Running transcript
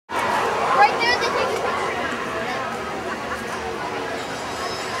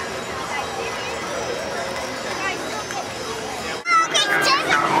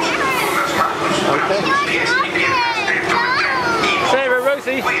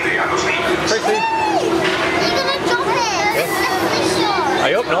Tracy. You're gonna drop it. Yes.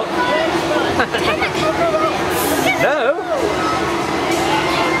 I hope not. No.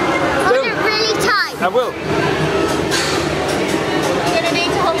 Hold it really tight. I will. You're gonna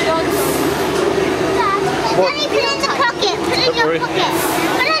need to hold it on. Let me put it in the pocket. Put it in your pocket.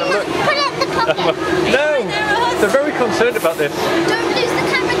 Put it in the pocket. No. They're very concerned about this. Don't lose the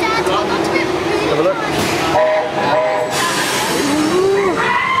camera, Dad. Hold on to it. Have a look.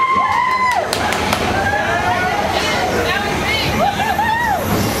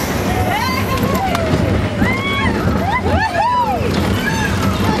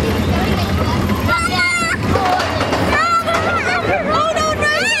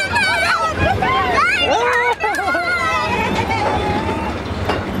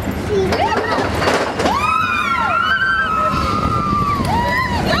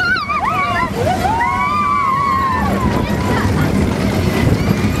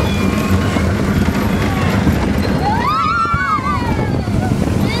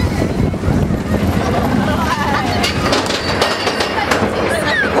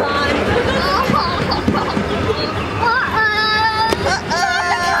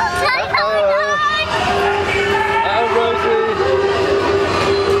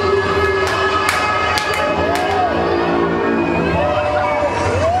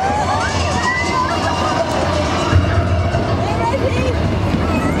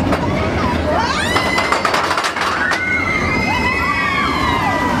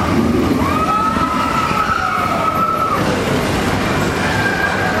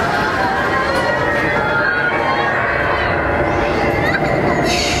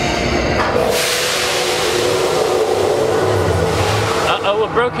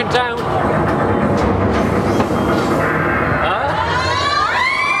 We're broken down.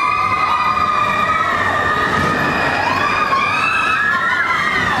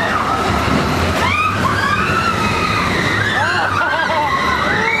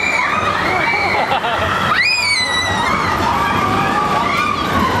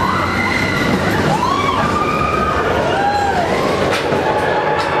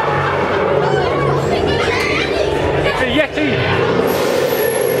 It's a Yeti.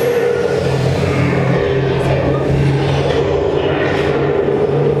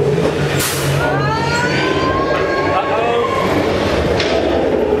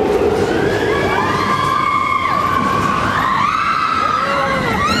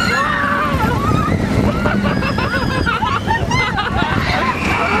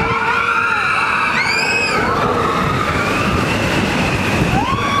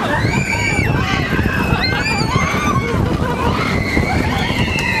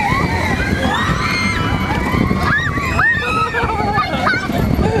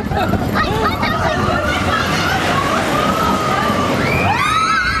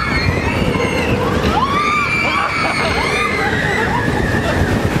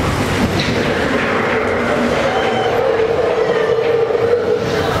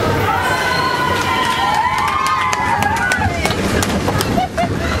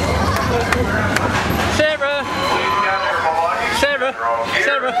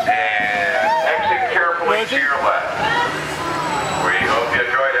 Sarah. And exit carefully to your left. We hope you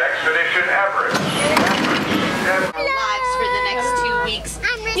enjoyed Expedition Everest. Our lives for the next 2 weeks.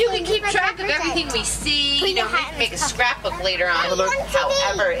 You can keep track of everything we see. You know, we can make a scrapbook later on.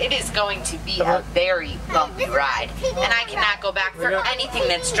 However, it is going to be a very bumpy ride, and I cannot go back for anything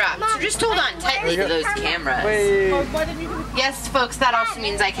that's dropped. So just hold on tightly to those cameras. Yes, folks, that also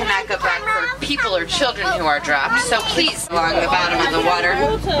means I cannot go back for people or children who are dropped. So please, along the bottom of the water.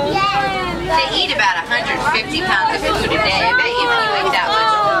 They eat about 150 pounds of food a day. I bet you if you ate that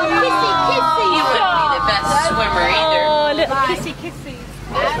much, you wouldn't be the best swimmer either. Oh, little kissy kissy.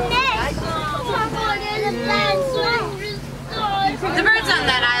 The birds on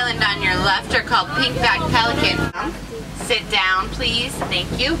that island on your left are called pink-backed pelican. Sit down, please.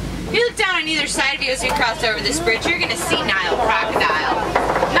 Thank you. If you look down on either side of you as you cross over this bridge, you're going to see Nile crocodile.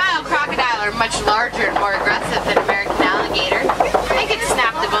 Nile crocodile are much larger and more aggressive than American alligator. They can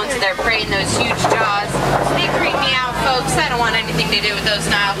snap the bones of their prey in those huge jaws. They creep me out, folks. I don't want anything to do with those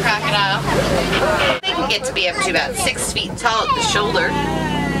Nile crocodile. They can get to be up to about 6 feet tall at the shoulder.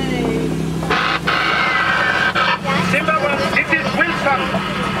 It is Wilson.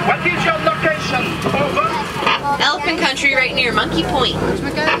 What is your location? Over. Elephant country right near Monkey Point.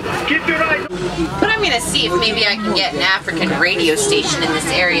 Keep your eye. But I'm going to see if maybe I can get an African radio station in this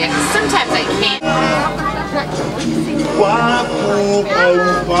area, because sometimes I can't.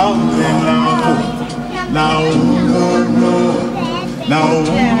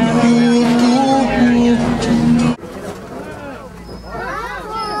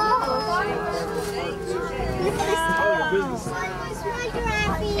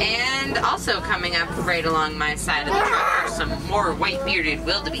 And also coming up right along my side of the truck are some more white-bearded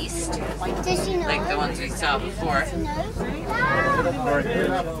wildebeest, like the ones we saw before.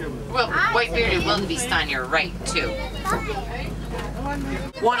 Well, white-bearded wildebeest on your right, too.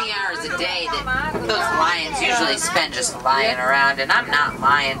 20 hours a day that those lions usually spend just lying around, and I'm not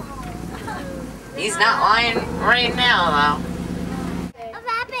lying. He's not lying right now, though. A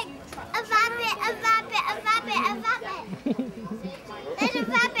rabbit, a rabbit, a rabbit, a rabbit, a rabbit. There's a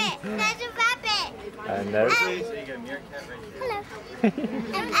rabbit, there's a rabbit. No. Hello.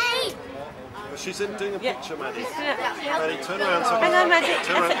 She's doing a picture, Maddie. Yeah. Maddie, turn around. So Hang on, Maddie.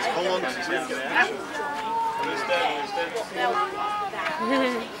 Turn around. Hold on.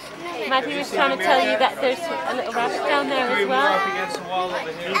 Matthew was trying to tell you that there's a little rabbit down there as well.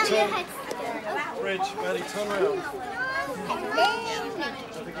 Bridge, Maddie, turn around.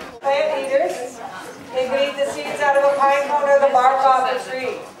 Plant eaters, they can eat the seeds out of a pine cone or the bark off the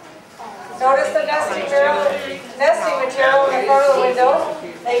tree. Notice the nesting material in front of the window.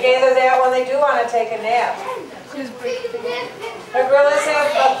 They gather that when they do want to take a nap. The gorillas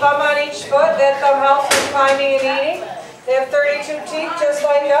have a thumb on each foot. That thumb helps with climbing and eating. They have 32 teeth just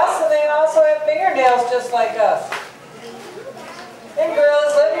like us, and they also have fingernails just like us. And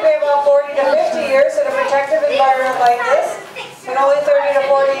gorillas live to be about 40 to 50 years in a protective environment like this, and only 30 to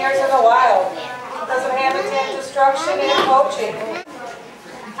 40 years in the wild. Because of habitat destruction and poaching.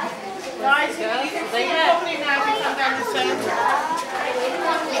 Guys, you can see the company now if you come down the center.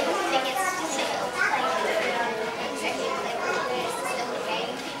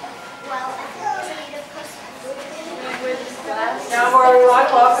 Now everyone,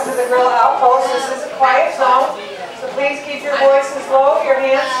 welcome to the Gorilla Outpost. This is a quiet zone, so please keep your voices low, your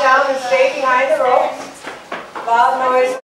hands down, and stay behind the rope. Loud noise